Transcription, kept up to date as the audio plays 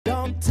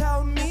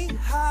tell me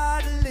how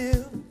to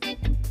live.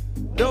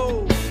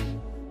 No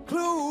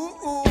clue.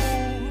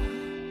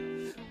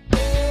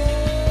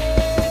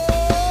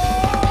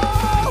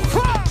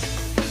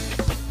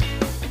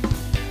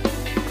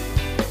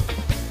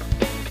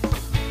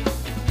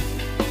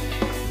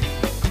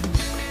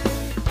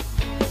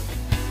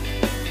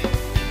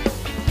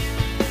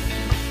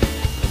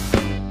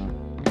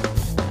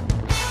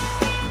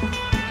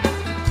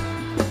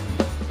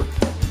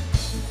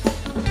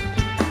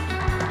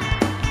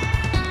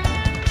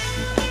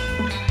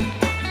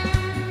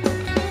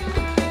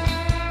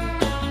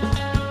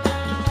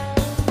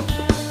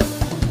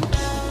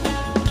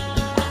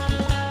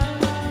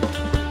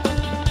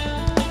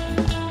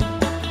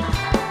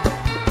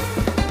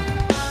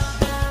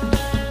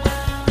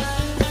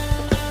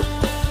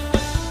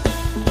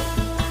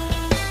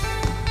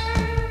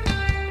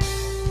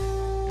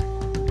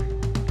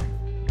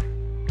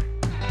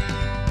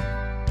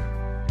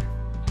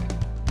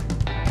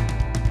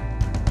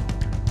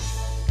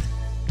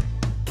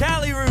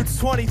 Cali Roots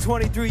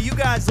 2023, you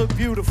guys look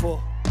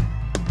beautiful.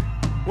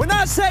 When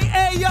I say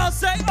A, y'all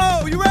say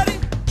O. You ready?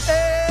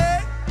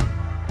 A,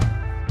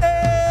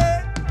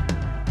 A,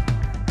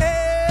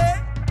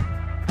 A,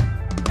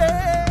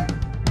 A.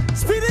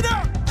 Speed it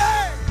up.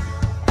 A,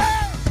 A,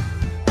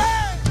 A,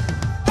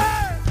 A,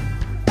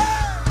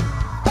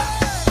 A,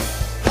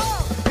 A.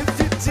 If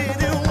you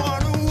didn't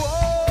want to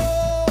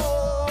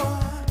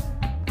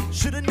war,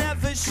 should've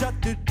never shut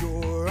the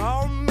door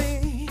on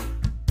me.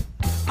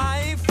 I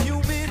ain't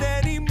fuming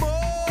anymore,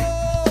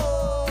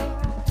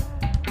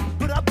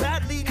 but I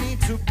badly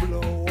need to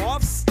blow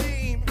off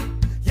steam.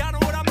 Y'all know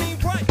what I mean,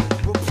 right?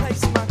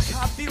 Replace my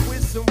coffee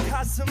with some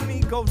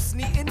Casamigos,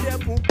 neating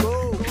that will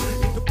go.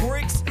 Hit the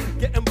bricks,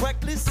 getting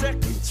reckless,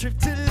 second trip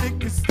to the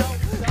liquor store.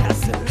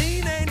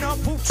 Gasoline ain't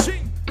awful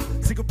cheap,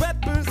 cigarette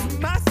burns in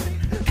my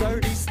seat,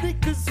 dirty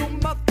sneakers on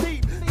my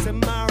feet, set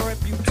my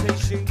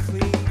reputation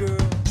clean,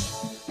 girl.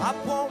 I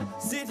won't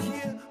sit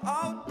here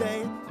all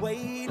day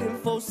waiting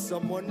for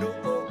someone new.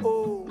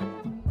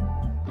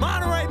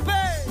 Monterey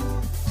Bay,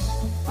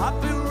 I've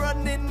been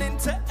running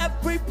into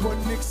everyone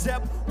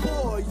except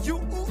for you.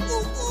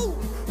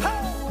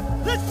 Hey,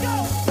 let's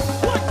go.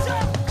 What's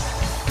up?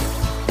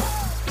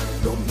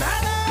 No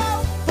matter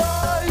how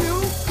far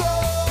you go,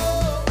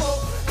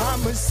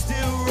 I'm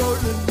still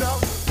rolling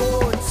up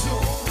for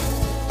two.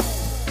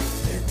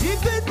 And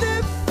even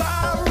if I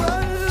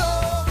run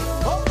low,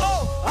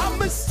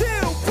 I'm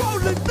still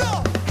rolling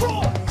up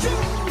for you.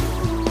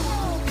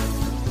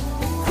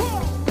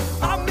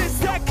 I miss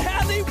that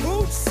Cali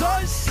Roots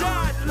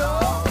sunshine,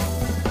 love.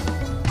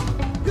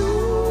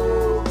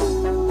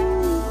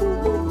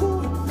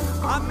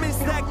 I miss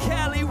that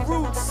Cali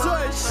Roots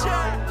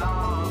sunshine.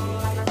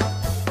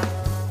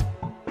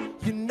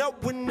 You know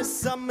when the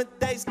summer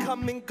days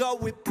come and go,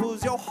 it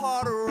pulls your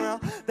heart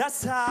around.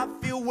 That's how I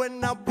feel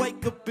when I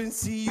wake up and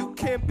see you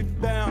can't be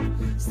found.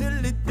 Still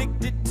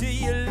addicted to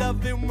your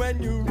loving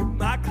when you're in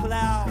my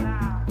cloud.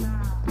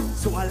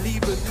 So I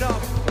leave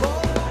enough.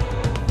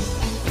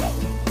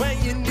 When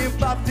you're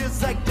nearby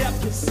feels like that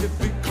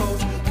Pacific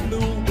Coast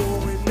blue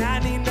going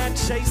 99,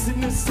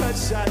 chasing the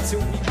sunshine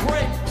till we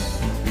break.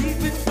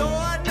 Even though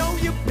I know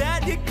you're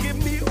bad, you give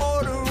me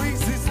all the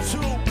reasons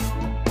to.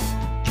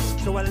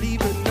 So I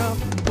leave enough.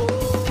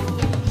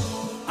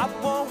 I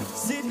won't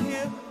sit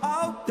here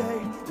all day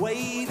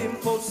waiting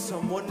for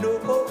someone new.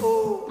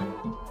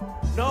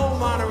 No,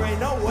 Monterey,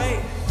 no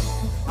way.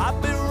 I've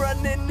been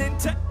running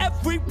into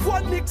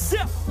everyone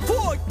except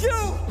for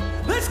you.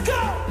 Let's go.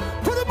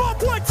 Put them on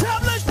one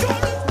time. Let's go.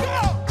 Let's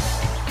go.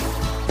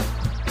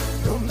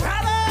 No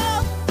matter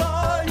how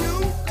far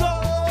you go,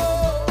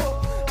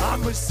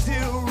 I'm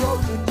still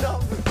rolling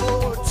up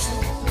for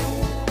two.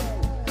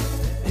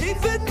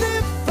 Even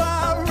if I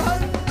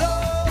run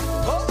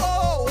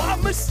low,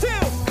 I'm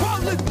still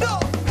rolling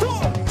up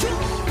for you.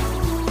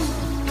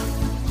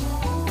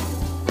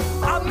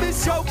 I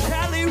miss your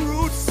Cali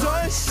Roots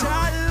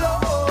sunshine,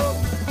 love.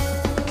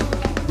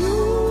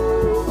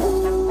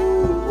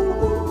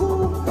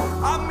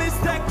 I miss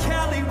that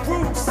Cali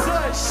Roots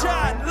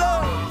sunshine,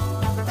 love.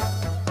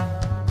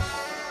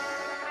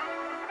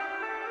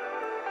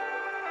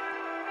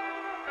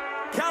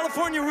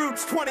 California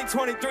Roots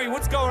 2023,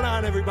 what's going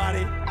on,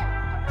 everybody?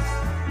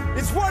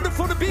 It's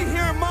wonderful to be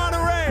here in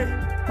Monterey.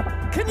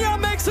 Can y'all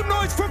make some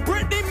noise for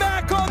Brittany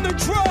Mac on the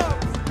drum?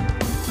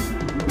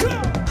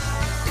 Go!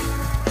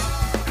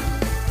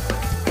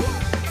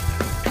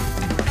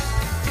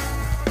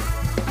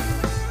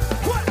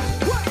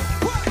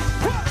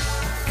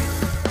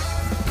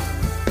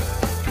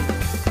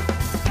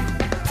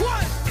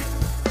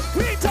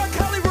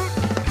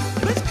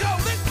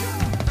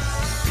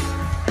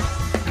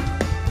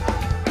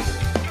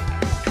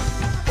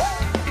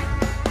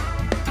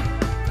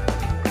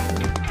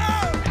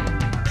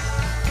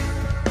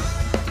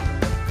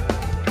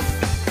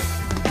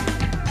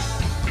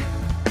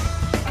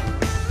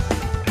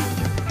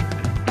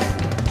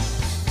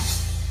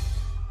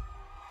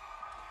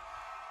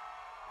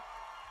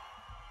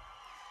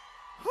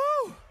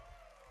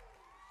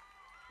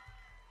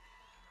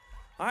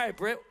 right,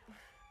 Britt.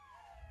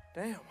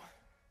 Damn.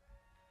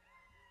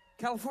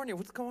 California,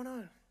 what's going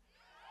on?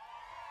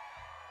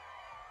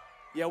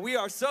 Yeah, we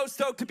are so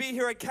stoked to be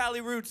here at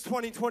Cali Roots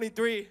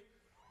 2023.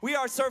 We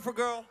are Surfer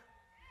Girl.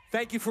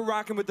 Thank you for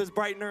rocking with us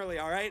bright and early,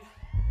 all right?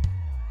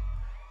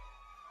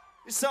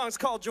 This song's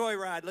called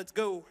Joyride. Let's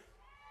go.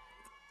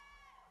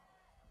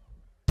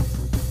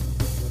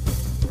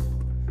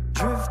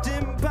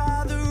 Drifting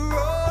by the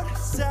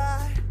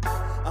roadside,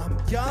 I'm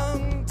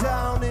young,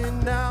 down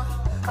and out.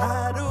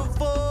 Had a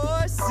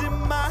voice in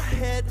my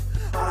head,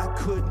 I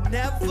could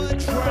never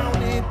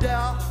drown it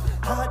out.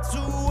 Had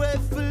to wait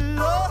for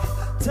low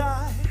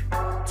tide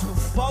to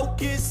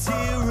focus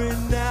here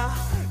and now.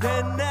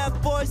 Then that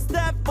voice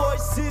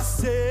is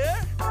here.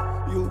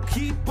 You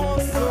keep on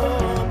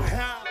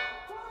somehow.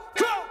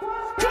 Go,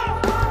 go,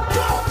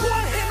 go!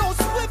 One hand on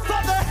split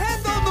for the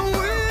hand on the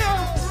wheel.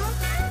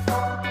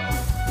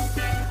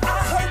 I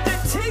heard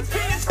that TV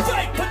is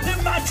fake, but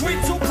then my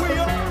dreams are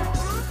real.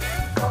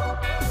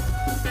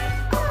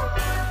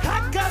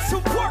 I got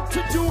some work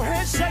to do,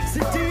 handshakes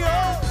and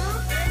deals.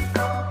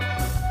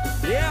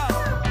 Yeah.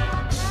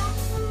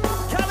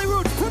 Cali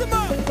Roots, put 'em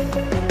up.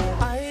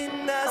 I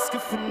ain't asking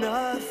for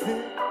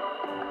nothing.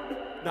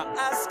 Not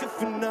asking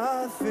for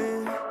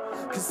nothing.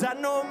 Cause I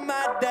know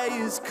my day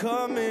is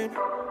coming.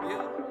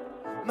 Yeah.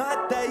 My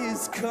day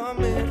is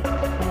coming.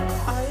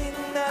 I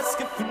ain't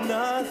asking for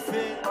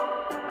nothing.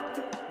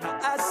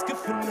 Not asking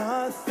for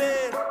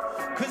nothing.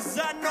 Cause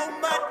I know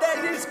my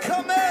day is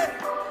coming.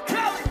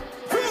 Cali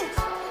Roots,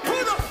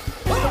 put 'em up.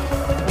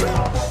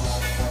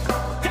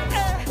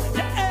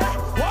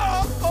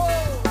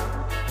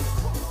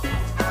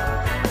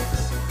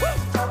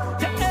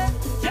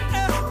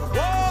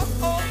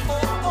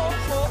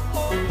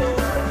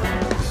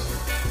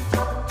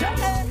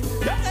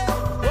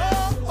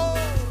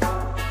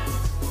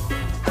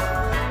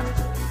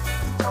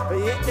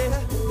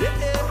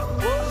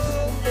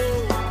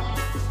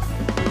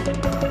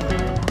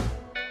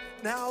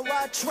 Now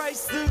I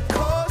trace the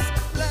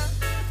coastline,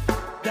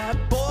 that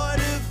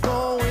border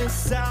going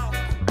south.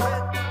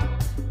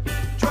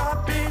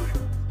 Dropping,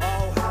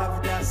 I'll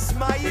have that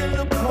smile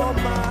upon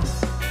my,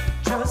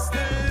 just a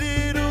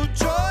little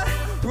joy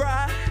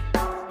ride.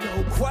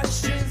 No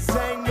questions,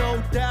 ain't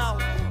no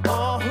doubt.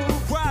 On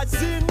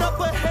horizon up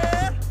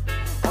ahead,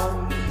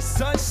 only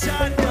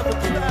sunshine, never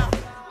cloud.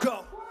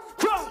 Go,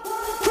 go,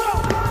 go,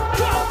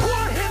 go!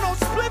 One hand on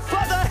split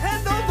for the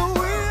hand on the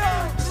wheel.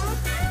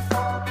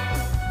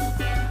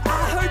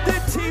 I heard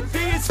that TV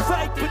is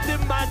fake, but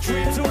then my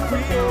dreams are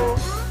real.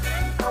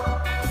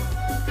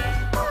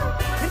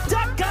 And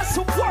I got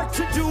some work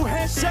to do,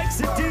 handshakes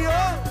and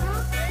deals.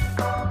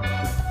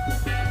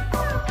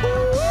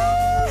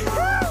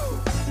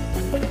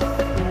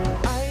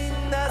 I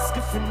ain't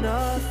asking for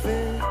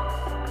nothing.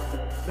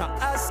 Not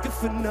asking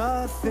for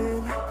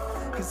nothing.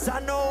 Cause I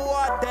know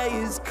our day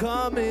is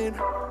coming.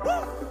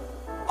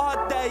 Our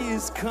day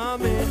is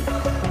coming.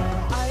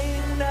 I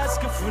ain't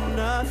asking for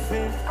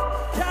nothing.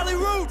 Cali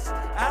Roots,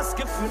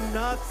 asking for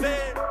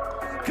nothing.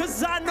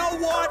 Cause I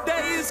know our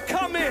day is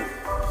coming.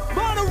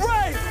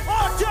 Monterey,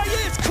 our day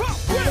is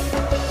coming.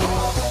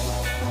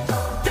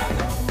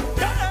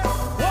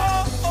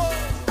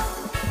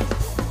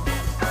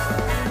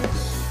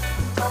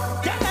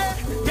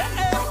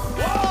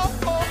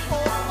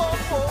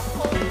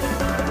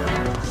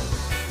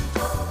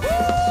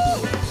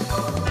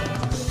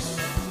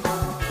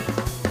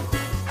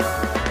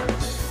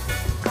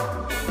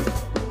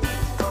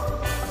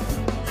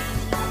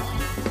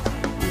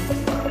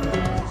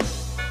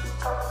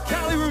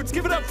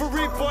 Give it up for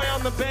Reef Boy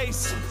on the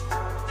bass.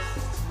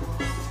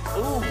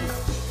 Ooh.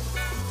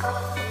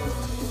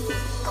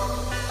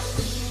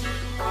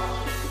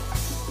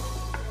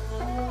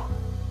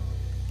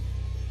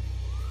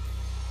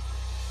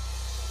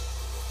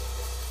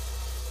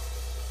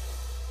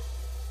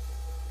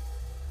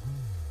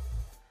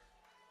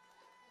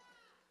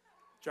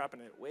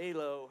 Dropping it way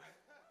low.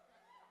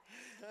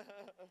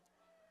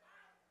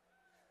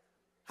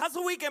 How's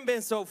the weekend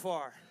been so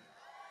far?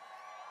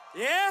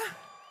 Yeah?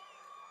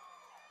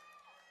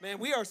 Man,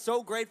 we are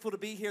so grateful to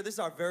be here. This is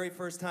our very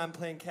first time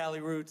playing Cali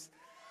Roots.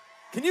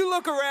 Can you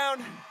look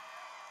around?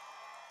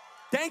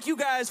 Thank you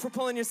guys for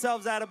pulling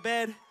yourselves out of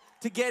bed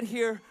to get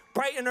here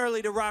bright and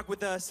early to rock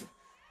with us.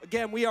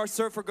 Again, we are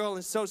Surfer Girl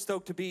and so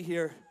stoked to be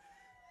here.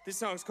 This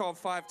song's called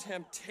Five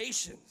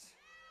Temptations.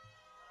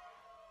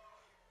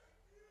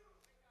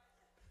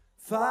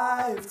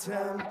 5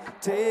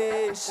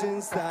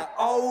 temptations that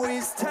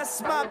always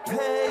test my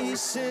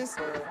patience.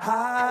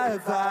 High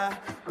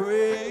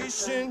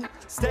vibration,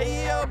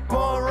 stay up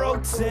on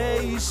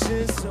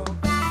rotation. So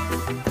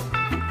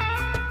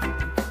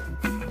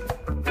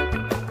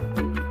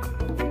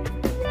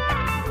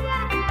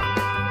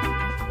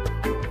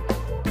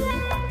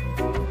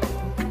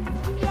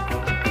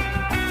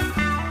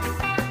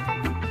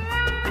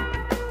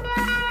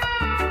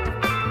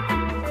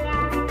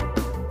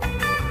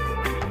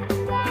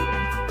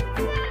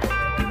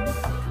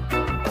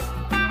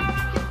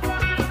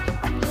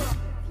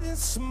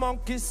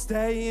funk is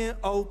staying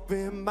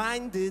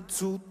open-minded.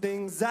 Two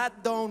things I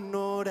don't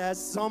know, that's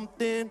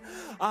something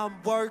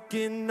I'm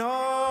working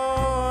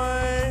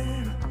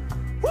on.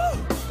 Woo!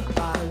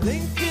 My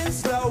Lincoln's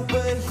slow,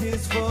 but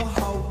here's for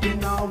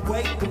hoping I'll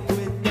wake up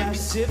with that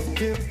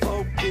shifting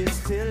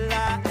focus till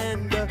I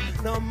end up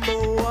number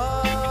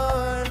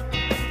one.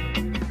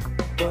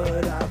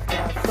 But I've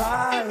got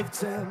 5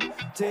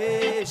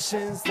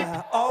 temptations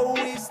that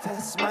always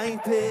test my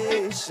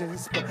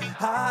patience. But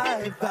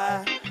high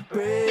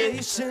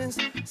vibrations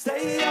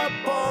stay up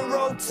on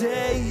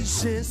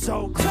rotation.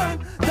 So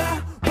turn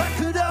that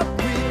record up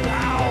real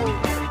loud.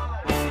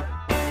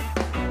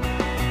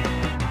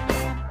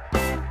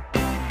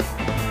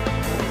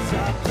 'Cause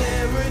our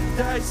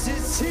paradise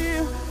is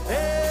here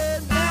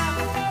and now.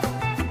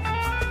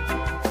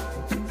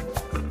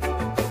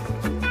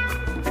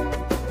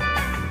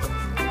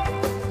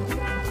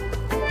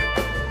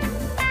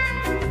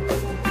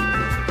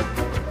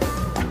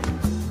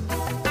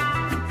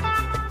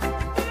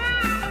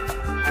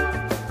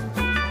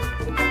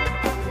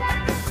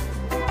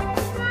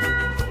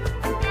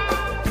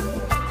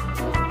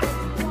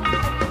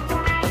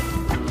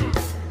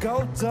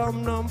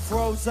 Dumb, numb,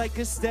 froze like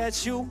a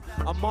statue.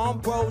 I'm on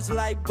bros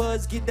like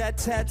Buzz, get that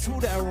tattoo.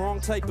 That wrong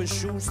type of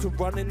shoes to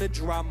run in the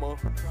drama.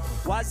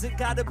 Why's it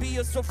gotta be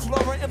a so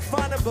florid and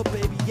finer? But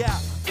baby, yeah,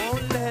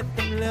 won't let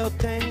them little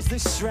things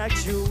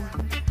distract you.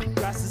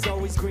 Grass is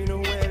always greener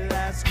where it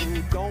last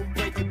grew. Don't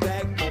break your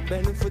back, I'm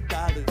bending for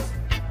dollars.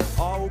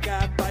 All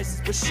got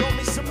vices, but show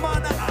me some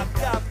honor. I've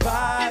got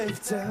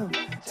 5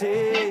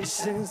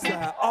 temptations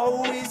that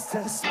always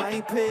test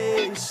my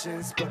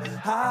patience. But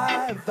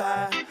high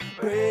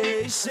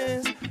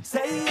vibrations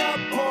stay up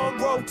on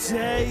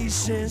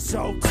rotation.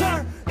 So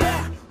turn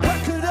that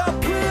record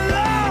up real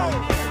loud.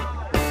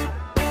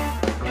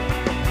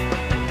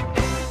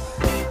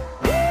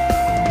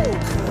 Woo!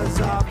 'Cause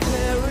our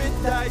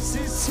paradise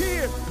is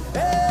here.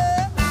 Hey.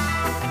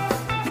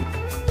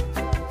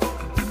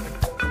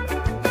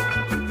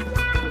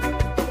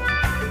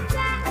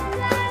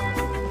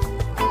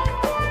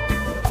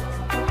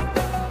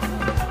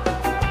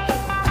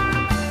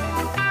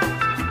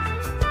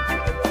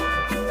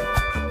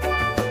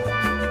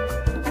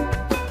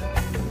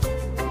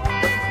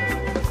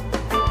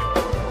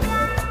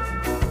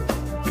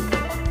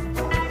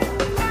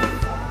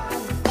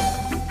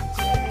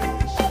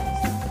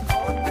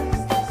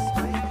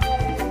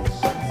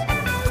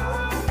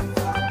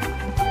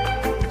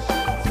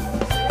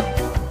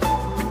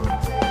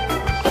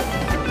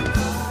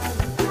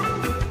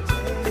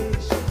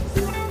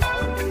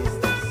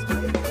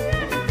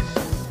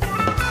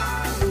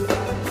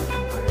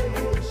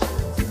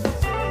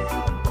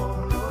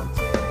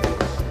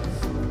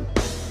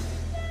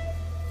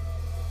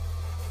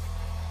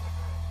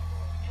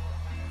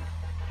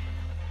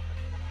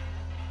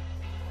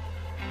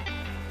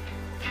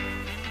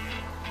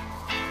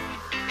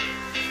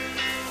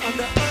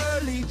 Under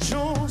early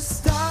June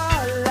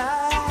starlight,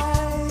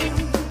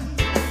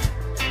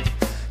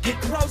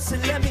 get close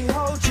and let me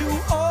hold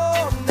you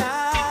all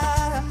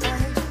night.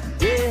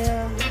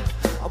 Yeah,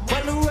 I'm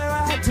well aware I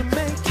had to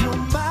make you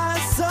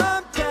mine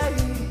someday.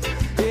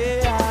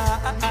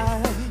 Yeah,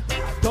 I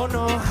don't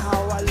know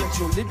how I let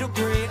your little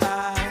green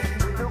eye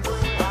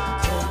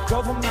take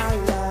over my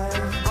life.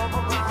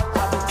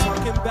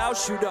 About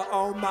you to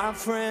all my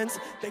friends.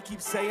 They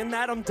keep saying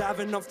that I'm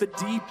diving off the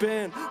deep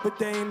end, but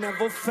they ain't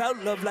never felt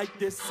love like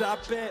this, I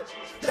bet.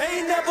 They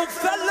ain't never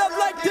felt love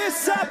like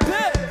this, I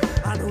bet.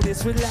 I knew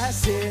this would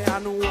last, yeah, I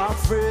knew I'd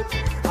flip.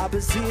 I've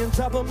been seeing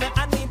trouble, man,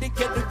 I need to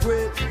get the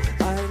grip.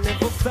 I ain't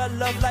never felt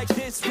love like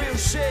this, real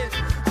shit.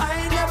 I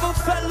ain't never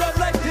felt love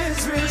like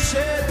this, real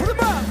shit. Put 'em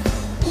up!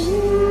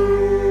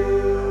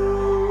 Ooh,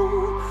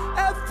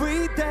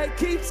 every day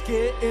keeps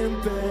getting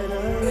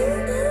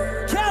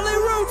better. Cali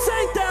Roots,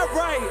 ain't that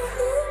right?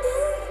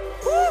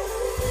 Woo!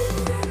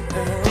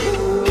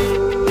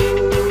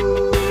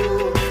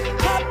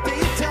 I'll be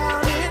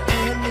down in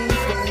any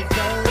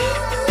weather.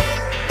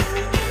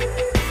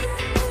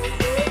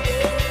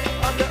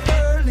 Under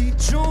early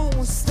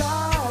June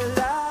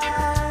starlight,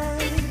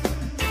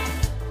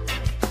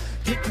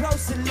 get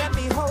close and let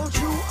me hold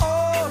you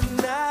all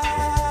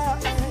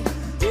night.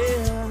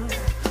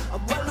 Yeah,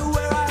 I'm well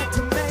aware I have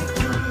to make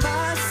you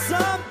mine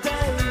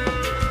someday.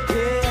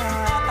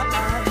 Yeah, I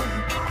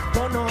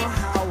don't know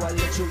how I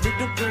let you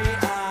little green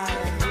eye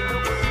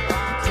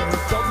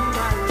take over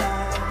my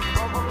life.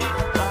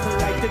 I can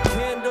light the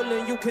candle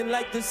and you can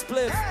light the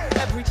spliff.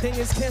 Everything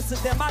is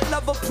canceled, then my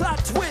love a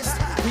plot twist.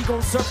 We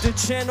gon' surf the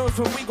channels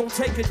when we gon'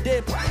 take a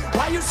dip.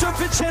 Why you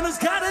surfing channels?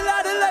 Got a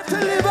lot of life to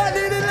live. I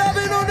need it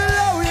loving on the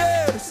low,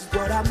 yeah. This is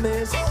what I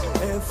miss.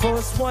 Air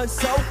Force One,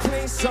 so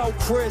clean, so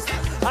crisp.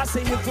 I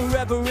say it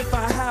forever if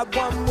I had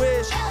one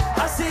wish.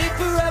 I say it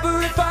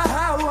forever if I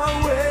had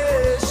one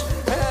wish.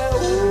 And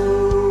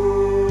ooh,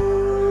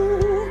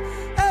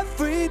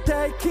 every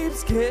day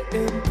keeps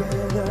getting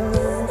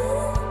better.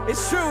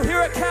 It's true,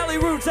 here at Cali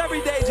Roots,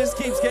 every day just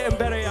keeps getting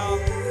better, y'all.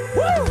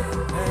 Woo!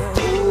 And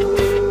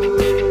ooh,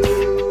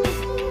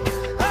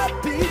 I'll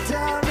be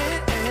down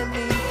in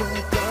any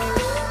weather.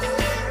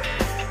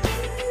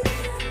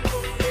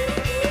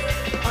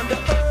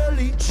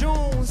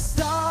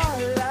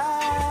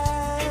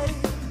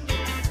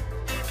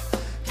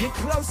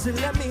 close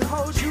and let me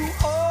hold you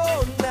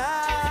all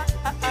night.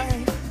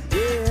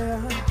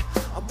 Yeah,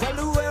 I'm well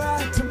aware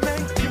I have to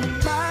make you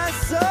mine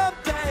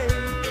someday.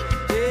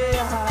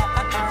 Yeah,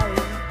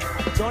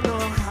 I don't know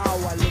how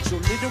I let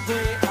your little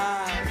gray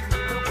eye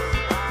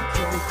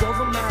take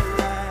over my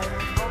life.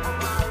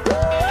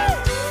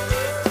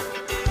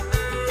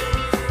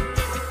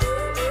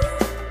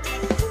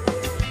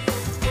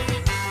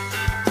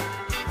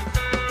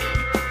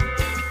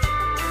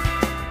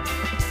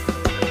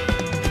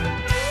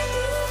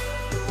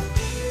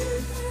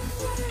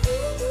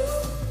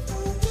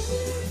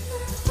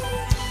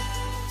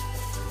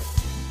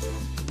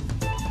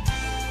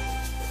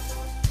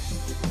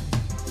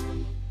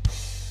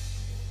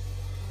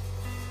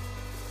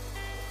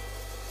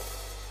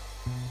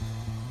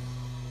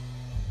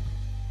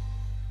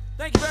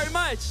 Thank you very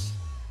much.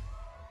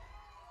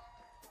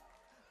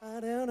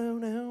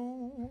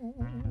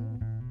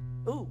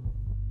 Ooh.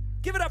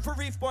 Give it up for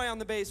Reef Boy on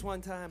the bass one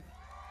time.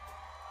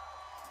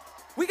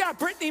 We got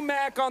Brittany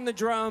Mack on the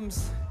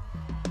drums.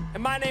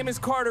 And my name is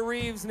Carter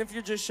Reeves, and if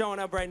you're just showing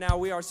up right now,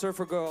 we are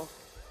Surfer Girl.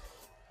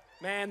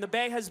 Man, the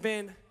Bay has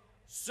been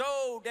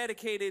so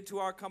dedicated to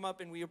our come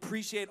up, and we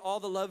appreciate all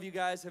the love you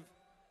guys have,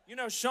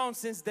 shown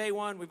since day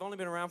one. We've only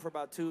been around for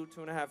about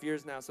 2.5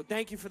 years now. So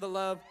thank you for the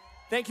love.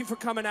 Thank you for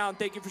coming out, and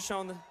thank you for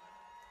showing the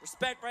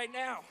respect right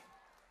now.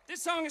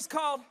 This song is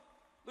called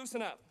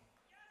Loosen Up.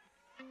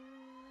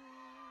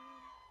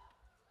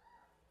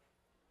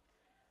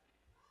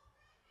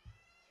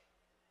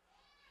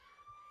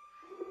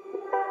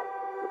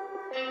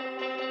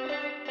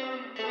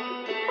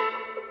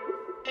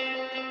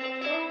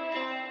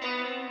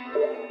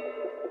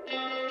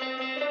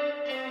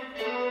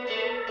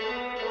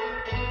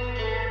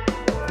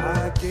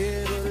 I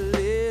get a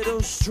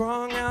little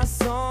strung out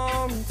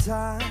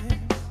sometimes.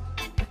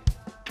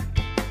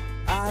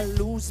 I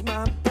lose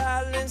my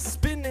balance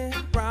spinning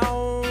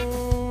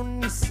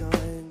round the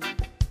sun.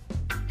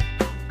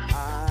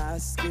 I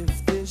ask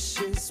if this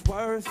is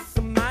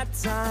worth my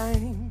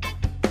time.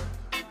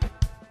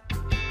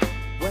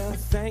 Well,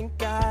 thank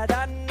God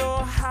I know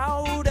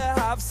how to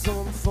have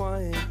some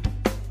fun.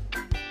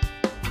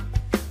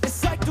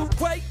 It's like the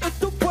weight of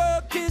the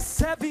world gets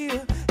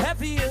heavier,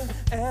 heavier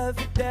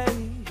every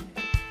day.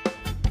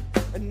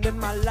 And then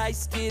my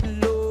lights get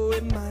low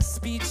and my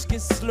speech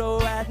gets slow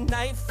at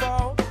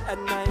nightfall, at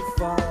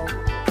nightfall.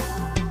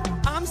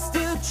 I'm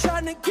still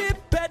trying to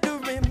get better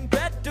and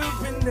better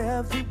in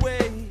every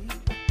way.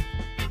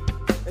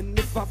 And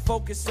if I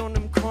focus on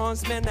them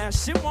cons, man, that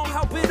shit won't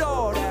help at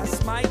all.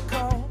 That's my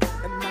call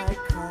and my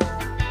call.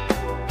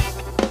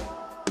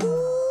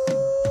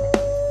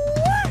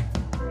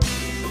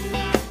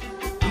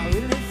 I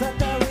really felt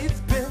that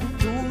we've been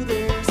through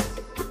this.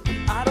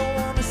 I don't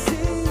wanna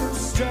see you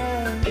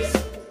stress.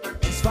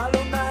 Just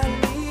follow my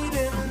lead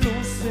and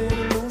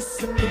loosen,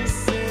 loosen,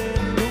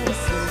 loosen,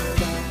 loosen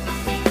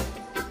down.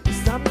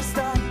 It's time to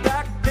stop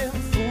acting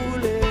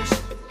foolish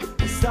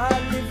and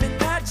start living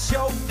at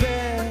your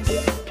best.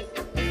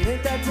 It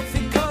ain't that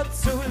difficult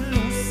to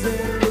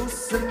loosen,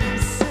 loosen,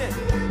 loosen,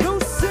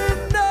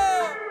 loosen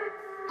up.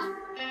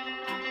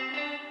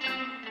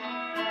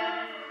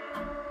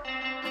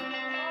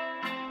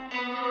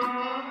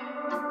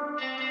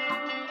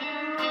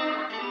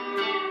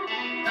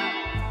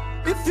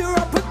 If you're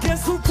up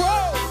against the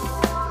wall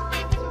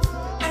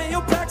and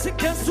your back's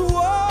against the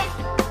wall,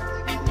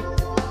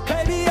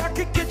 baby, I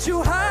could get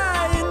you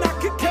high and I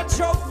could catch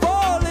your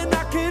fall and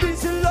I could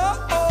ease you low.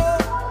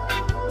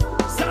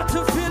 Start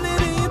to feel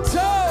it in your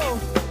toe.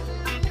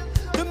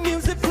 The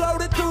music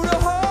floated through the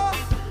hall.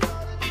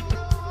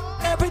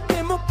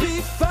 Everything will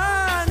be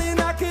fine and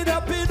I could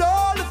help it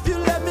all if you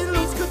let me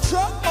lose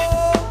control.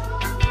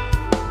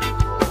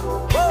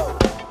 Woo!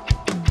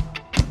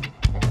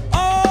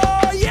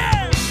 Oh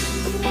yeah!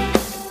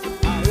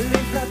 I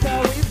really thought that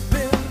we've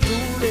been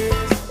through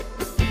this.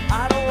 I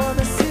don't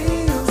wanna see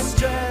you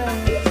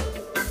stress.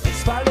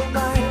 Just follow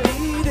my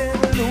lead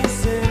and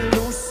loosen,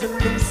 loosen,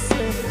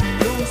 loosen,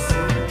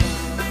 loosen.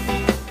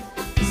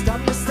 It's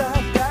time to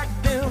stop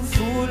acting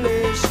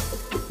foolish.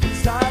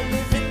 Start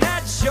living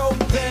at your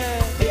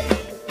best.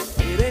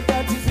 It ain't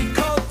that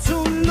difficult to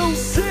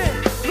loosen,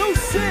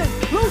 loosen,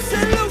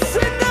 loosen,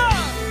 loosen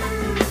up.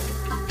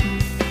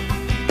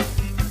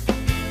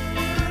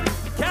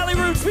 Cali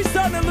Roots, we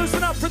starting to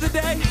loosen up for the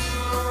day.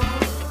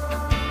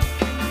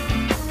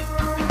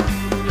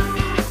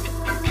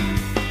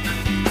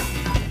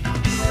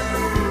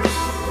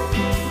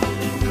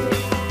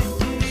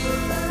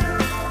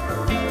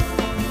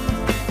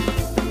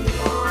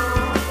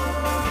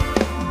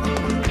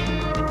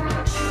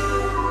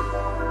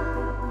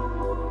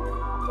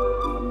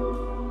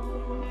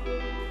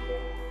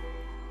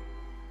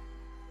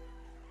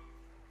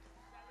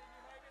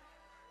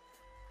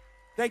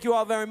 Thank you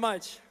all very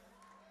much.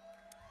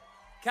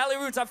 Cali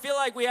Roots, I feel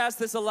like we ask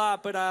this a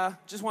lot, but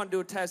just want to do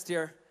a test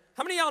here.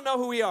 How many of y'all know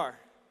who we are?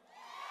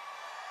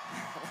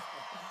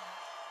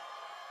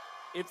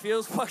 It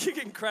feels fucking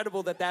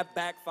incredible that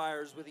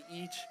backfires with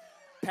each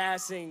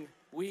passing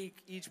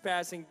week, each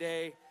passing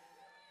day.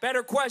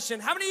 Better question.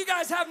 How many of you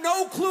guys have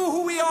no clue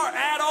who we are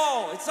at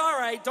all? It's all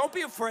right. Don't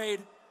be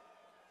afraid.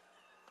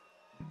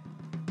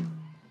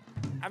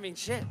 I mean,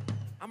 shit.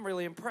 I'm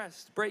really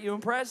impressed. Brett, you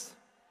impressed?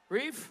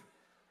 Reef?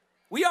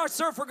 We are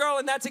Surfer Girl,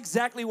 and that's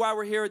exactly why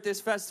we're here at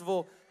this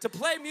festival, to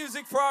play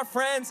music for our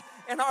friends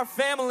and our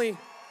family.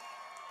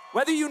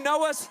 Whether you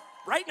know us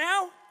right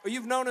now or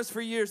you've known us for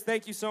years,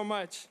 thank you so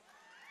much.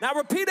 Now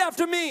repeat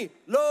after me.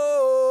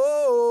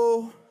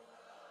 Low.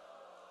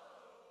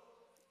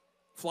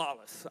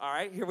 Flawless. All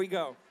right, here we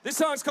go. This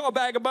song's called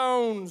Bag of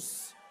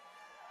Bones.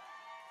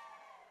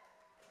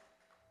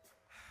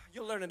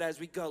 You'll learn it as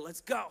we go.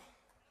 Let's go.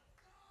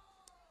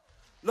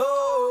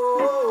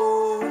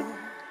 Low.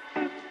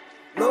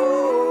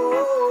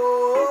 Low.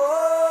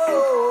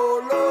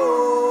 Low.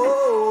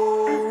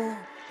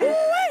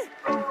 Ooh-wee.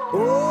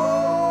 Oh.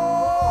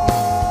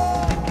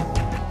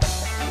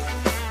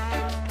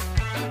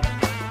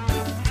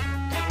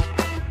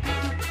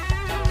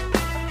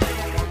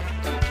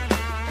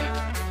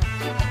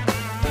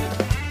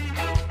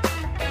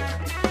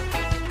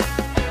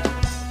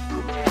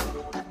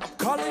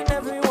 Calling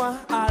everyone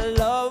I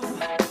love,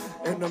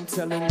 and I'm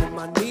telling them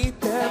I need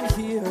them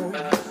here.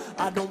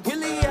 I don't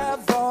really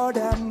have all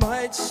that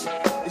much.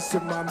 It's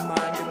in my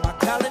mind and my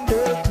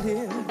calendar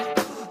clear.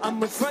 I'm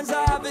with friends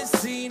I haven't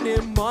seen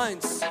in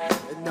months,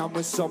 and I'm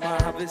with some I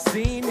haven't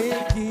seen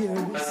in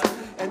years.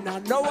 And I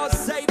know I'll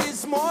say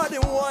this more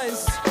than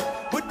once,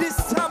 but this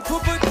time for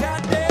the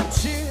goddamn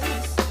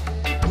cheers.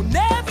 We'll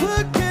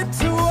never get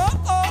to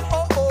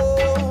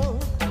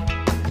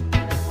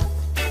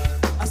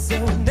I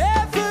said we'll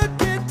never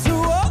get to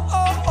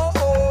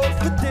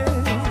for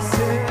this,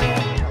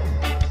 yeah.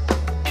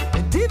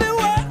 And even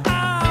when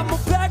I'm a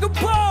bag of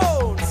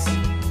bones,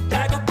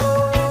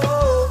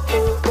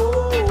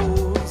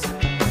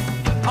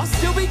 I'll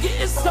still be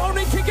getting stoned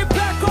and kicking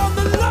back on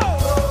the low.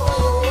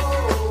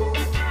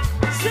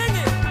 Sing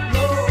it.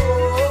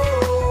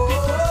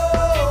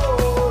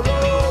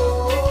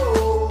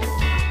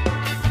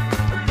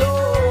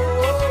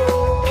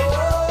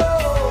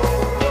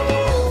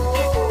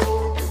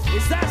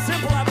 It's that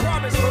simple, I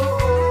promise.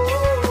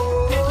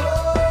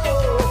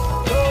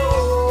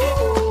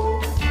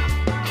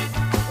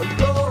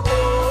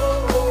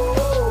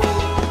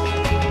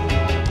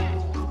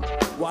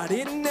 Why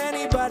didn't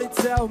anybody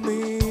tell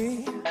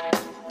me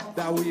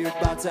that we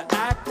about to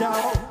act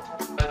out?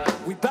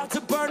 We about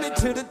to burn it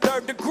to the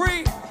 3rd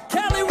degree.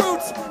 Cali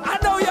roots, I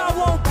know y'all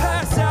won't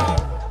pass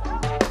out.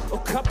 A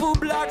couple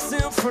blocks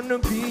in from the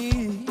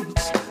beach,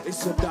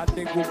 except I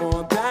think we're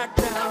going back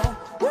now.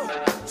 Woo.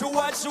 To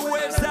watch the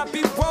waves that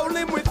be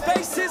rolling with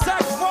faces I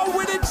grow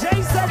with the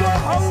J's that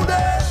we're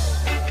holding.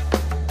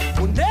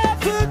 We'll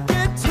never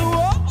get to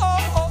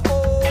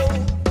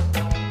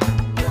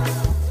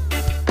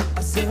I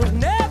said we'll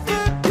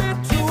never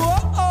get to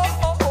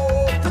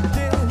for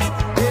this,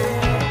 yeah.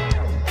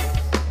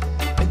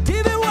 And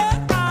even when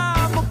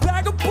I'm a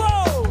bag of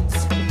bones,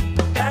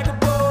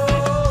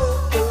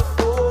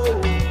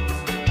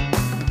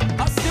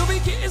 I'll still be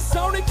getting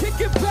stoned and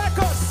kicking back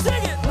on.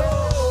 Sing it.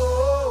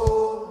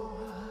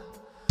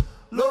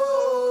 Low, low,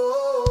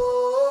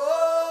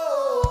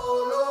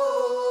 low.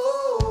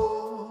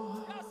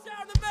 Y'all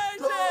sound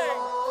amazing.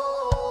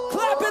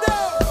 Clap it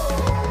up.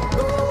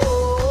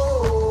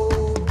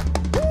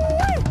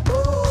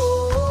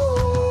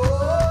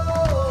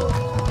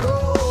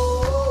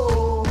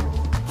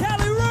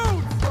 Cali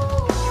Roots.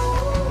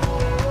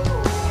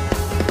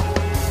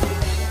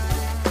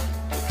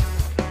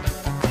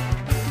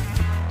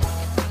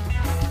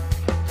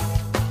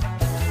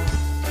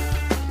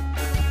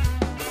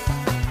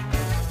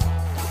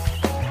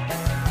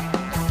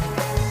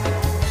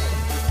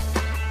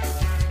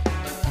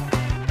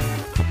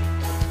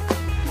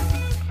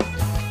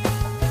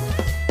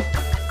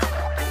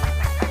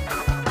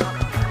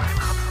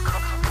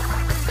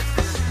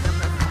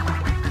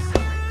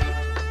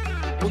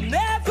 We'll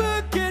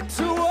never get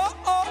to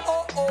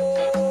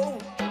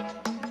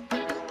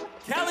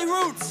Cali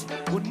Roots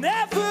will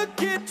never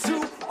get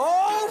too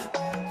old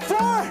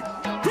for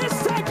this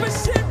type of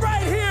shit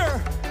right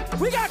here.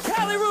 We got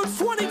Cali Roots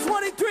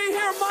 2023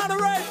 here in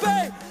Monterey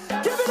Bay.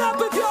 Give it up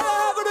if y'all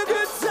are having a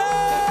good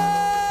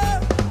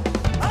time.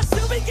 I'll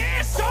still be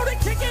getting stoned and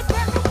kicking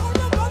back on the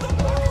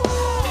motherfucker.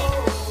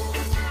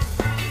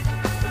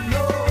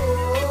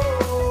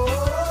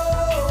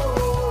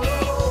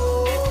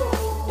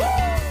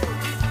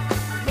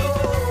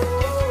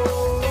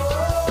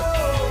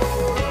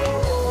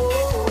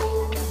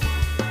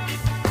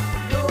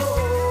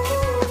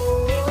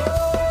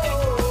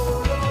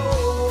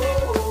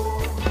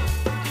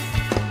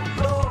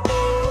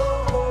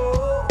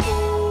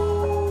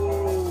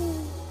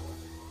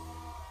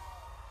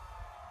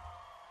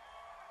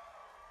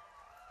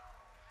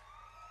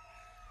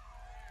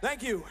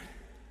 Thank you.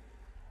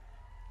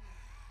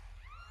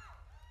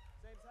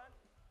 Same time?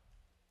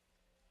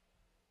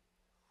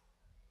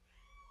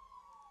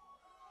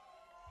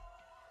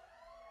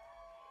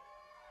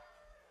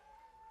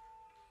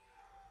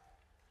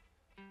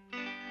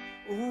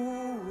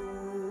 Ooh.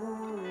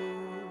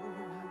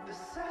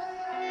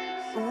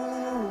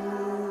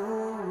 Ooh.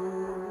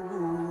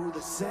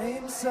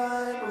 same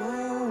sun,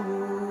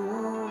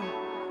 ooh,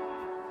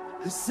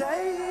 the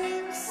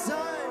same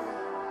sun.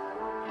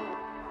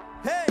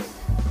 Hey,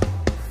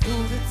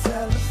 through the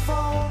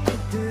telephone, the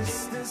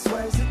distance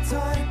weighs the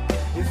time.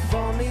 If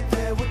only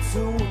there were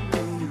two of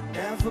me, you'd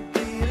never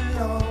be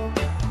alone.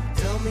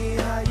 Tell me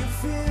how you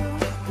feel,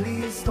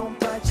 please don't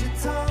bite your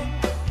tongue.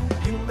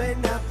 You may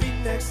not be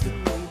next to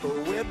me,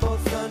 but we're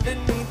both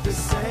underneath the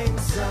same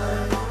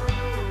sun.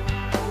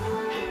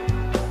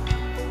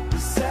 The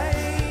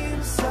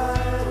same sun.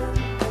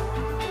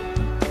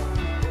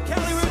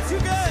 Cali Roots, you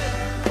good?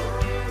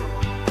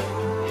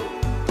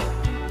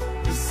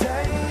 The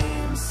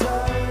same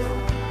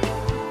sun.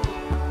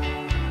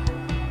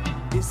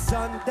 It's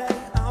Sunday,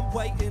 I'm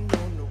waiting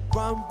on the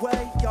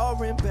runway.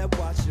 Y'all in bed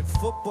watching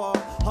football,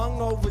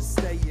 hungover,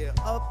 staying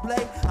up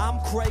late. I'm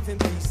craving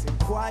peace and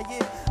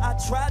quiet. I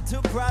tried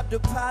to bribe the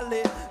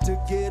pilot to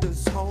get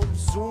us home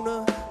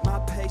sooner. My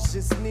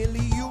patience nearly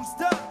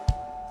used up.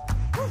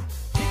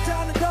 Kick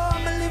down the door,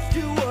 I'ma lift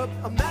you up.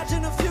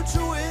 Imagine a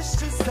future where it's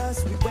just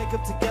us. We wake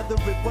up together,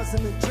 it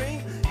wasn't a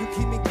dream. You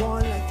keep me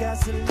going like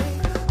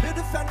gasoline. Build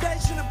a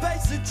foundation, a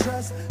base of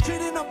trust.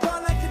 Treating our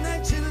bond like an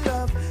ancient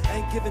love.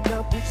 Ain't giving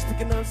up, we just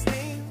picking up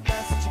steam.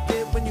 That's what you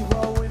get when you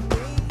roll with me.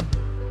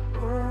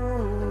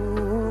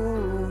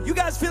 Ooh. You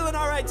guys feeling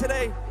all right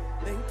today?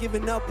 Ain't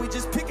giving up, we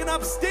just picking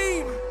up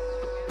steam.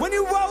 When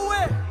you roll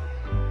with,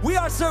 we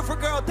are Surfer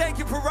Girl. Thank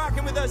you for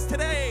rocking with us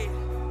today.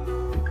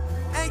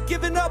 Ain't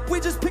giving up, we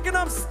just picking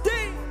up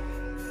steam.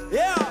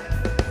 Yeah.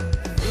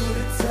 Through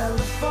the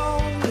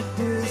telephone, the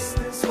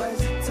distance weighs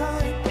the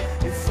time.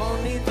 If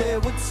only there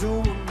were two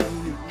of me,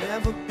 you'd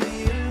never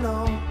be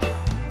alone.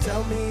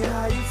 Tell me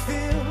how you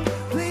feel,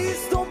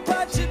 please don't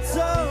bite your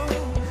tongue.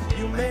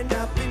 You may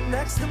not be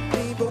next to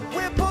me, but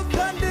we're both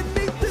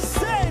underneath the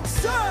same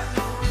sun.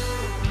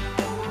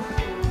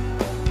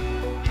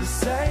 The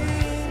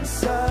same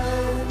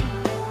sun.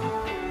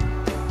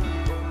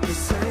 The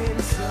same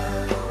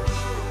sun.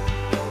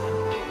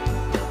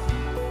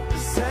 The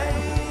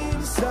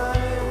same sun.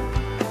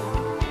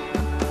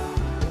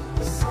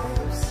 The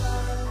same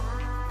sun.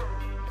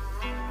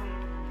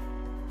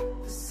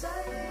 The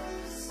same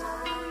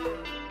sun.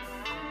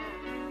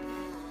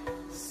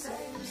 The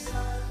same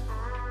sun.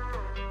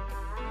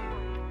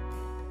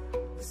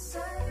 The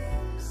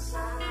same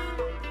sun.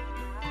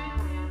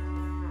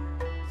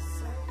 The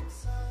same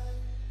sun.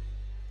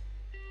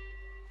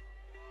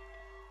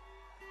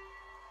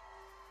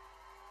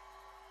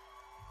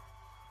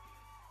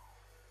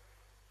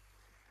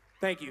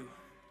 Thank you.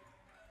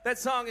 That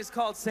song is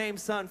called Same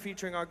Sun,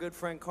 featuring our good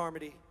friend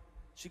Carmody.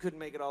 She couldn't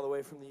make it all the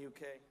way from the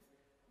UK,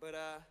 but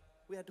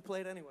we had to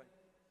play it anyway.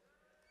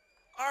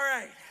 All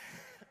right,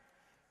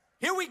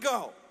 here we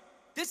go.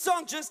 This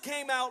song just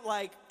came out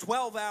like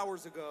 12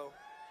 hours ago.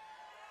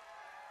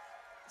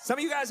 Some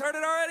of you guys heard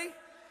it already?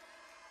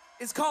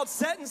 It's called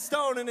Set in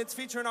Stone, and it's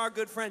featuring our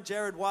good friend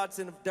Jared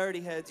Watson of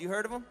Dirty Heads. You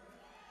heard of him?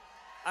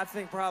 I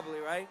think probably,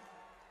 right?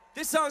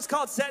 This song's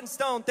called Set in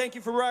Stone. Thank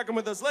you for rocking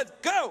with us. Let's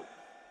go!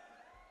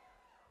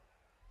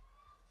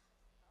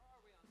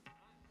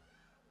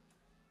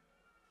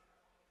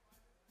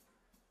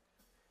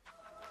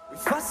 We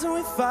fuss and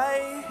we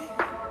fight.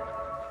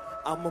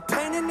 I'm a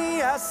pain in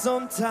the ass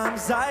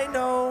sometimes, I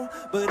know,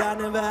 but I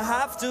never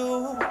have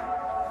to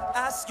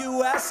ask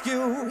you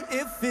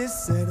if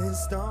it's set in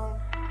stone.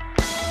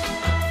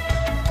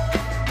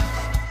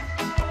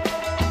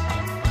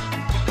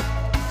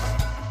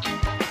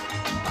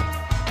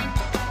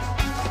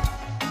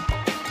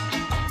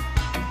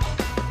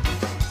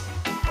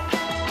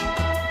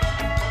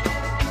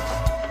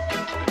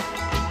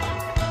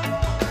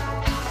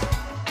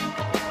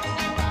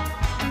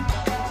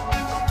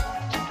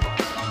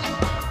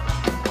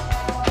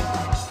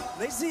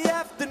 Lazy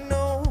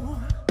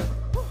afternoon,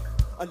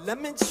 a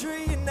lemon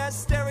tree and that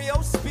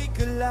stereo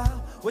speaker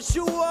loud. What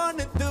you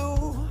wanna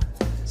do?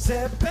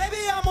 Said,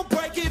 baby, I'ma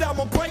break it,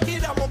 I'ma break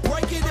it, I'ma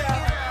break it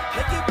out.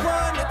 Make it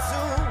 1 or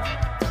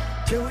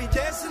 2. Till we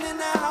dancing in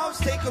the house,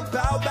 take a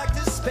bow back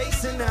to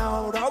spacing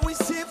out. Always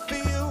here for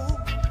you.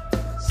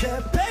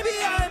 Said,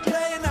 baby, I ain't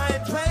playing, I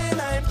ain't playing,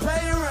 I ain't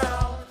playing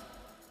around.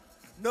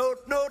 No,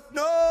 no,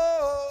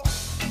 no.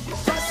 We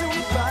fuss and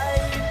we fight.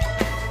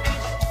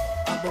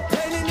 I'm a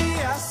pain in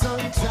the ass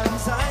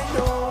sometimes, I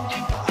know.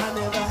 I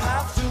never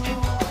have to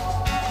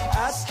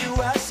ask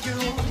you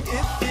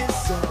if it's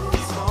set in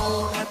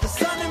stone. Had the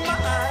sun in my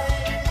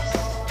eyes.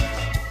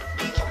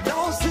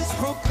 Nose is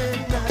broken,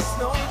 that's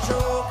no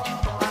joke.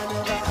 I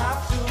never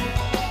have to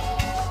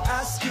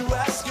ask you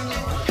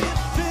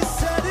if it's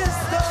set in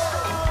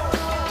stone.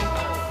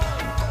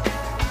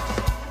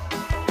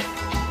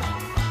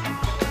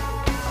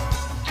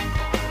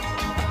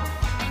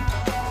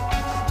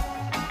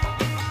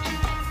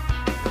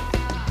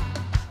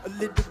 A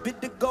little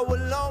bit to go a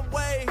long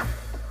way.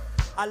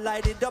 I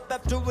light it up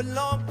after a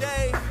long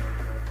day.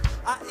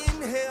 I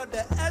inhale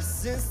the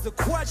essence, the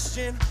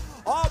question,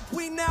 are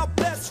we now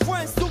best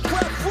friends? The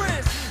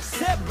reference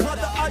said,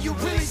 brother, are you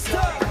really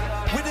stuck?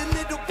 With a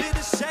little bit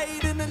of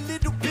shade and a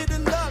little bit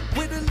of luck,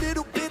 with a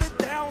little bit of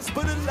downs,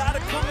 but a lot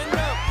of coming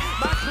up.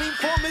 My clean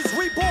form is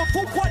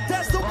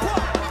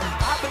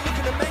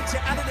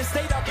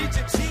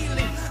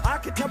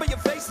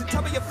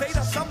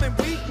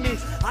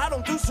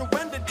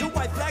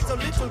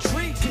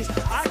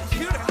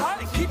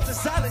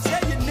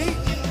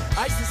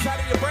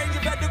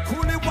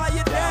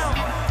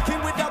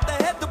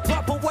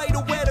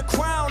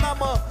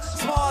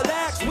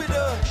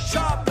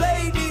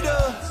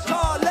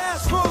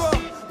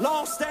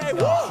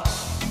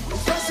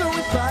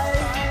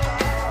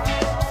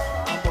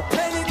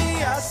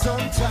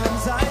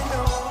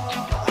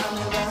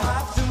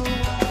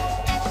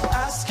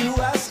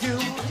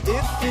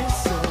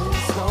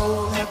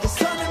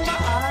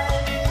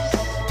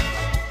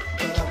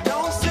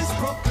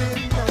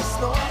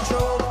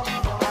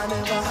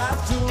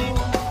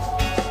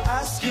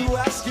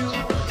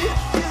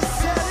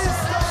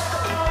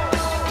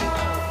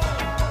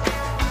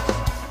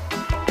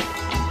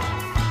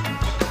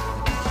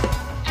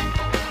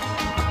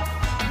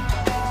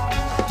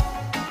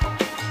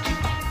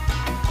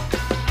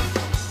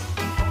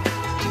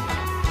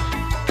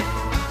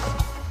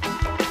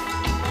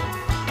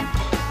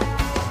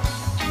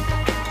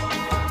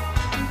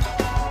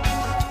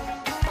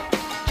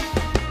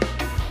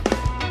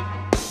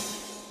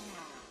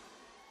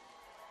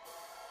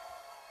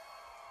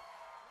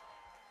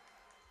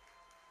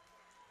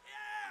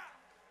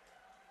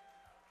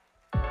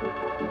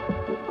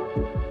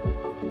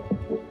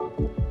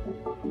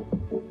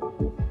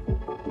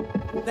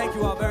Thank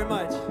you all very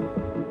much.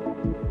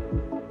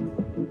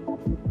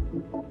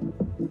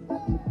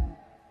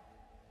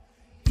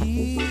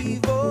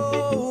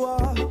 Evil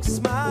walks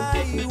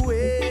my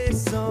way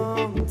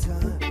sometimes,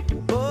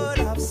 but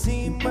I've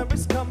seen where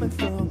it's coming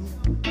from,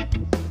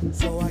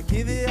 so I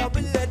give it up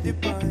and let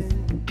it burn.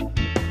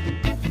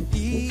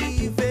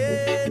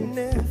 Even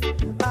if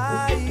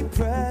I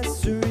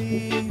press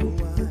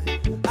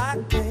rewind, I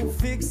can't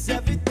fix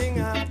everything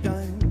I've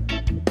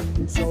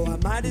done, so I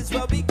might as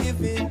well be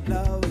giving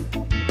love.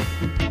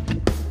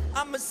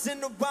 I'm a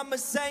sinner, I'm a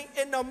saint,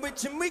 and I'm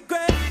rich in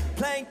regret.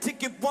 Plane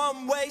ticket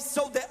one way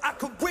so that I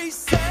could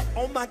reset.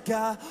 Oh my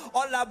God,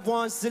 all I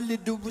want's a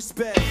little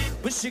respect,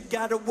 but you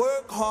gotta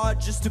work hard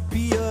just to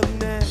be a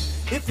man.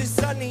 If it's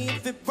sunny,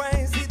 if it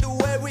rains, either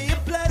way we are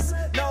blessed.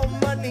 No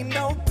money,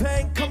 no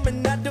pain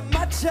coming out of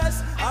my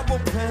chest. I will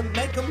plan,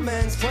 make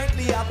amends.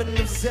 Frankly, I've been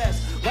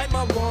obsessed. Right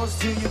my wrongs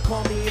till you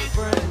call me a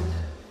friend.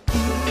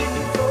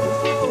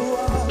 Evil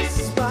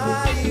walks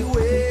my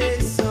way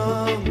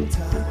sometimes,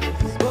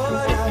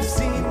 but I've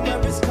seen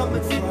where it's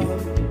coming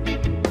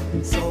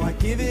from, so I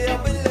give it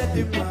up and let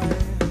it run.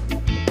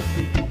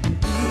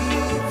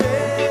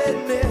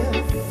 Even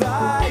if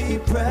I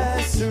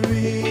press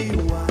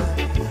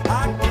rewind,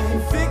 I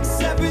can't fix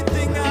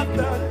everything I've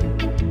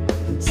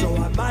done, so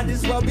I might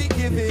as well be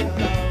giving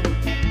love.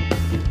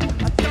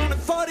 I don't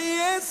have all the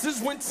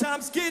answers when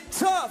times get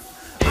tough.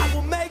 I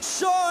will make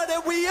sure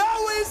that we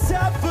always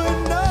have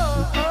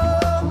enough.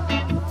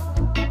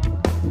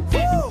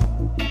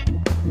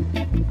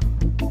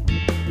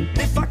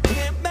 If I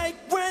can't make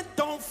rent,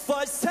 don't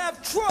fuss,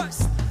 have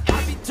trust.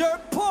 I be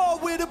dirt poor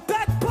with a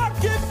back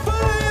pocket full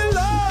of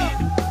love.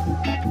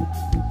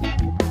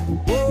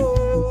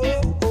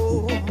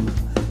 Whoa,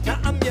 now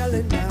I'm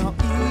yelling now.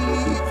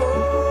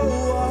 Evil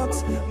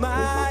walks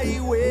my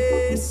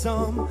way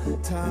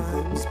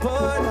sometimes,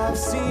 but I've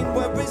seen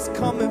where it's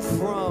coming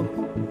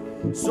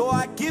from, so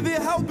I give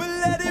it help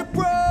and let it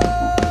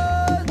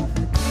run.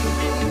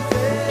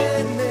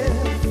 Even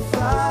if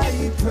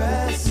I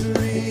press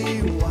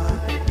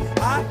rewind,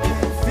 I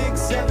can't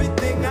fix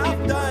everything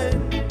I've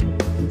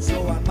done,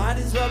 so I might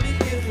as well be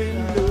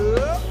giving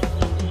love.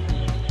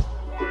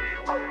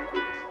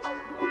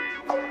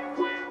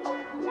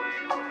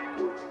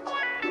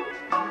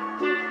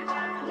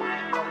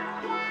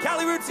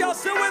 Cali Roots, y'all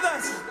still with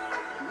us?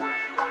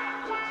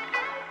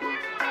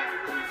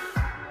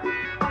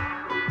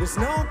 There's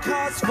no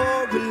cause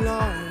for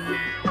alarm,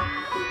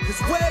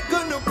 'cause we're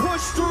gonna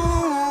push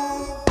through.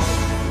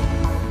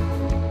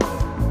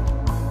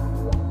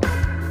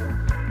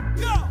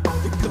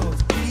 Because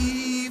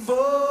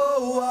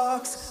evil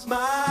walks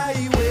my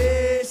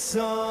way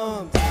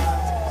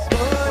sometimes,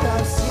 but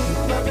I've seen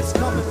where it's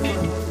coming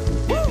from.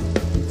 Woo!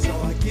 So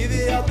I give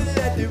it up and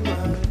let it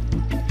run.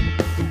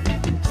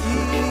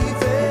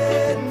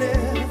 Even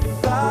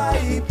if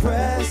I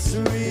press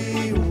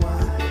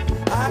rewind,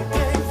 I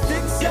can't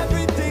fix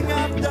everything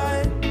I've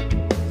done,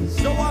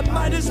 so I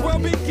might as well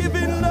be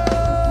giving love.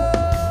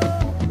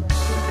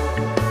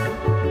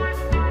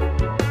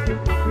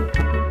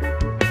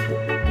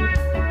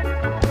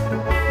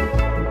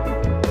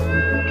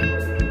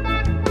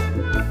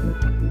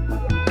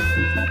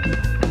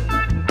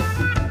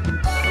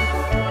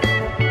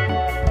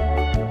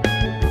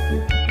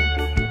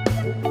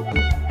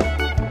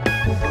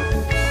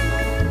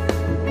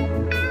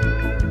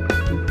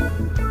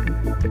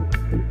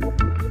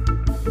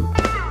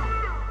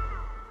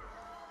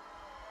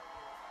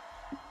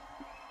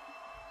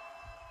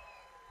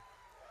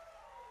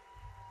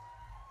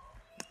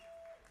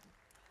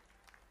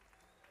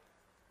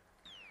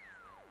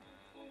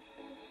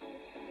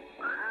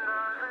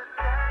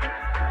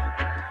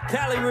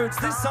 Cali Roots,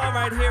 this song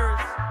right here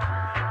is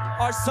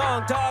our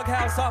song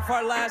Doghouse off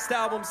our last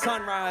album,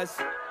 Sunrise.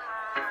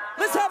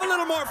 Let's have a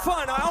little more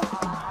fun, Al.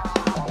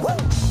 Woo!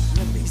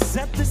 Let me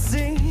set the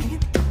scene.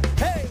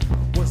 Hey,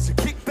 wants to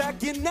kick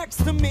back in next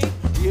to me.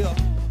 Yeah,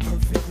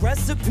 perfect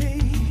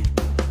recipe.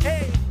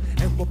 Hey,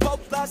 and we're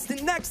both lost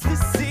in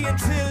ecstasy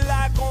until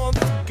I gon'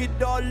 fuck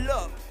it all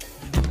up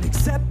and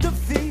accept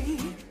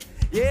defeat.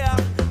 Yeah,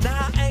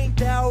 now I ain't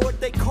that what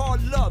they call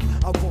love.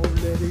 I won't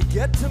let it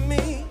get to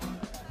me.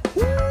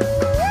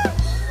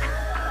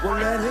 Won't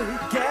let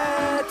it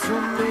get to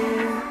me,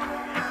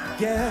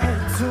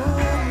 get to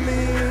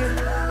me.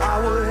 I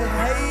would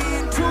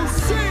hate to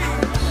see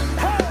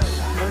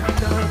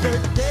another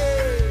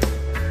day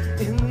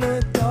in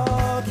the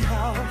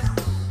doghouse.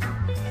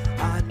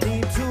 I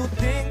need to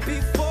think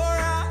before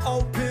I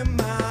open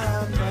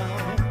my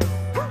mouth.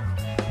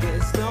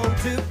 There's no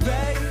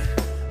debate,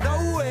 no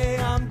way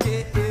I'm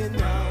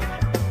getting out.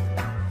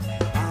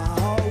 I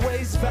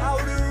always vow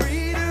to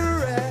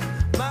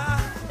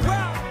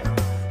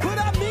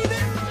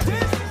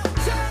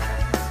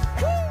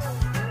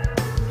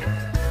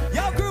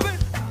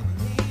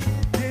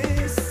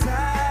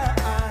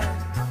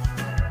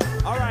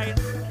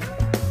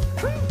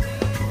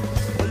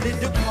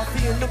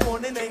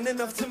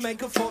enough to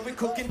make a foreign.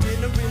 Cooking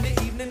dinner in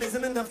the evening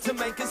isn't enough to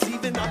make us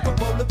even. I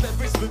could roll up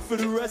every split for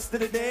the rest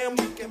of the damn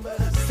weekend, but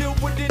I still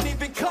wouldn't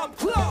even come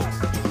close.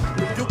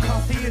 Do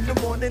coffee in the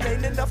morning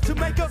ain't enough to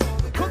make us.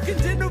 Cooking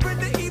dinner in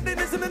the evening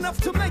isn't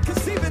enough to make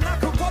us even. I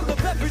could roll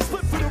up every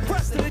split for the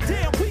rest of the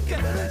damn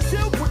weekend,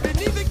 still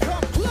wouldn't even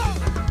come close.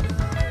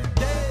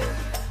 Dead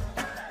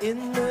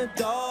in the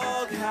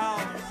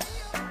doghouse.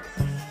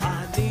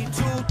 I need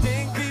to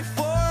think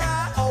before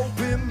I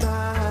open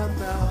my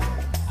mouth.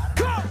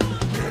 Go!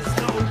 There's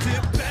no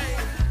debate,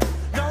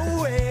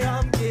 no way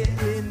I'm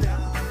getting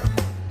out.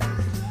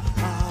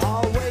 I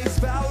always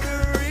vow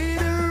to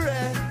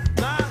redirect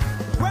my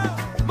route.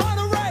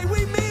 Monterey,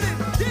 we meet it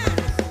this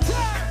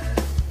time.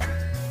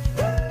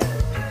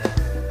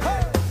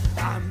 Hey,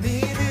 I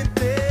mean it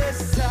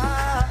this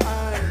time.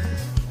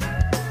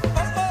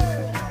 Oh,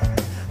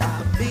 I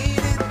mean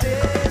it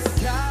this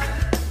time.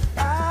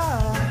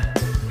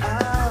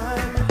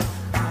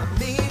 I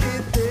mean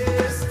it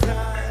this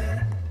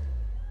time.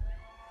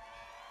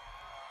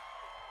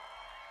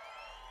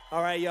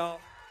 All right, y'all.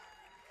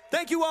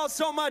 Thank you all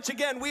so much.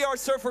 Again, we are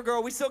Surfer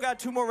Girl. We still got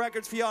 2 more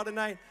records for y'all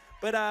tonight.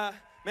 But,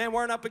 man,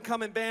 we're an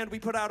up-and-coming band. We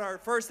put out our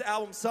first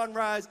album,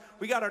 Sunrise.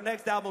 We got our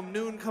next album,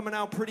 Noon, coming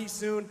out pretty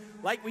soon.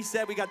 Like we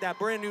said, we got that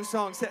brand new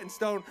song, Set in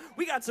Stone.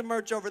 We got some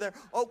merch over there.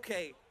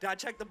 Okay, did I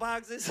check the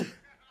boxes?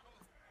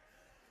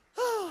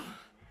 Huh?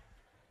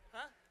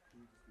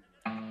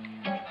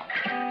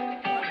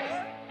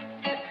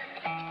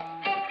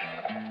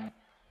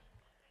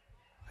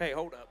 Hey,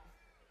 hold up.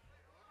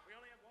 We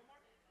only have 1 more?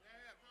 Yeah.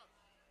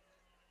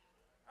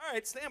 All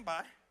right, stand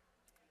by.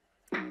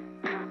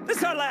 This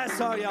is our last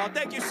song, y'all.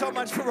 Thank you so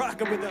much for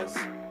rocking with us.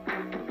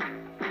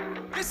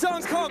 This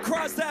song's called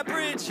Cross That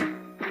Bridge.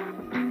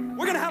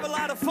 We're gonna have a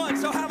lot of fun,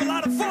 so have a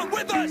lot of fun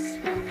with us.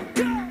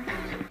 Go!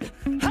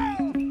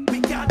 Hey! We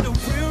got a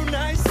real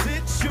nice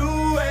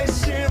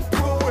situation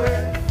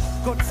brewing.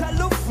 Go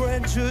tell a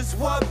friend just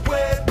what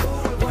we're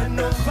doing. When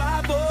the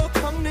vibe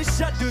come to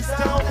shut us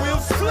down, we'll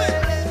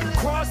split.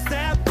 Cross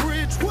that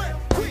bridge when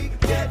we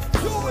get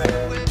to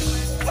it.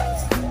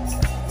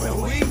 When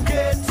we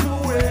get to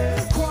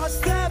it. Cross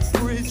that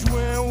bridge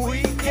when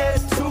we get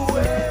to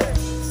it.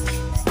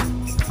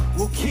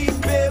 We'll keep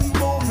it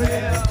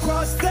moving.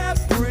 Cross that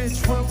bridge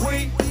when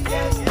we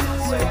get to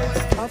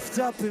it. Puffed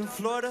up in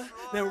Florida,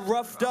 then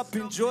roughed up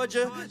in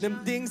Georgia.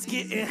 Them things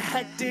getting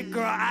hectic,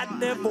 girl, I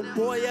never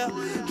bore ya.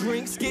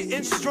 Drinks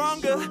getting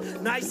stronger,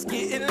 nights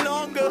getting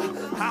longer.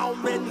 How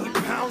many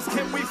pounds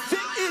can we fit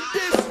in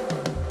this?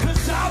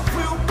 Cause I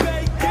will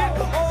make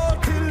it all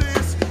till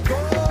it's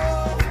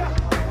gone.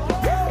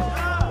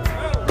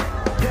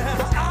 Yeah,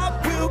 I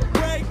will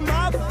break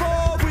my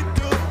fall with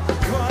the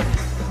gun.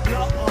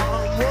 Go,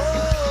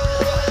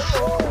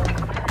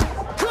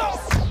 go,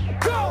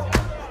 go,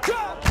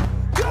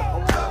 go,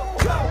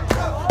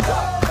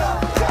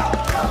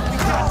 we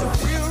got a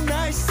real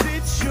nice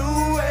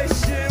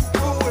situation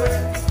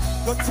brewing.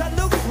 Go tell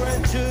a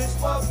friend just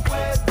what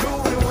we're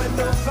doing. When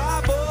the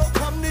vibe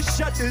come to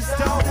shut us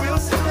down, we'll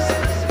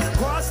split.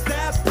 Cross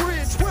that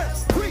bridge when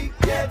we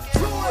get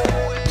to it.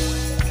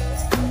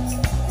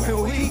 When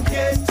we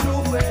get to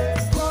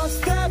it. Cross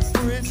that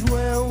bridge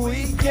when we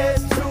get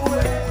to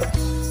it.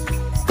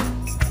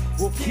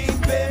 We'll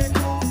keep it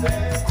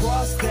moving.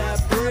 Cross that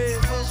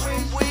bridge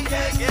when we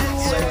get to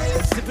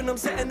it. Sipping, I'm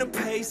setting the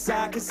pace.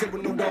 I can sit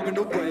with no dog in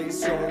the way.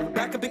 So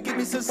back up and give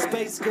me some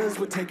space, cause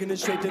we're taking it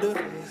straight to the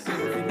face.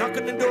 We're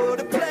knocking the door of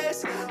the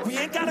place. We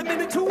ain't got a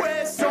minute to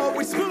waste. So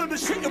we spill on the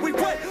street and we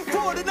wait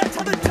for the next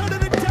time to turn of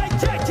the day.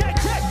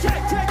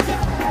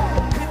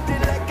 Hit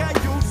it like I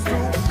used to.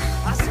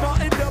 I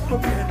started up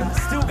again. I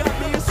still got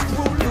me a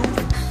screw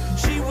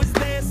loose. She was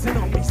dancing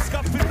on me,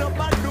 scuffing up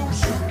my new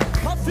shoe.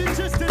 Puffing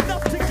just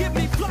enough to get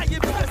me flying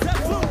past that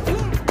blue.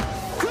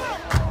 Go,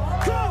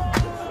 go,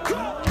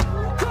 go,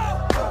 go,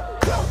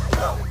 go,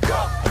 go, go.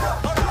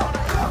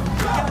 We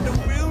got a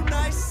real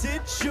nice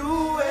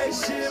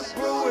situation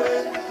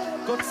brewing.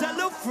 Go tell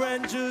a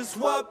friend just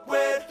what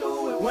we're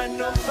doing. When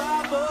the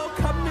vibe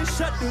come to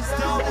shut us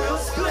down, we'll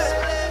split.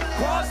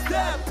 Cross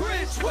that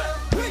bridge when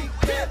we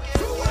get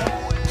to it.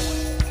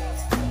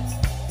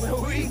 When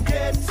we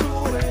get to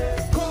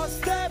it. Cross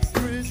that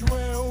bridge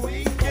when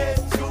we get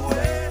to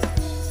it.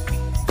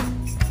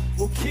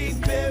 We'll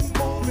keep it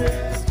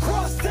moving.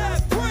 Cross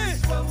that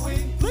bridge when we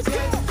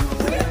get to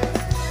it.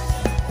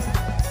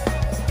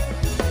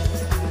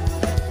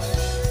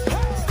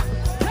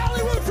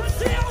 Cali Roots, let's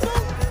see how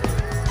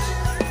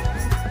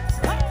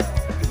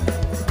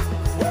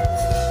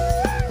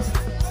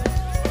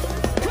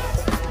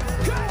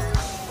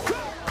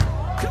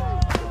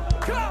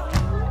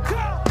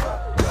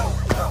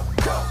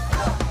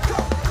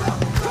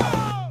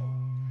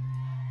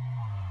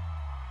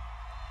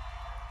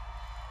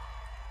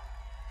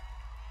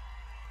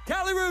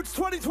Cali Roots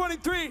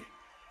 2023.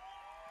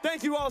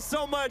 Thank you all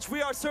so much.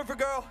 We are Surfer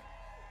Girl.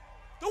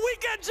 The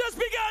weekend just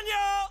begun,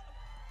 y'all.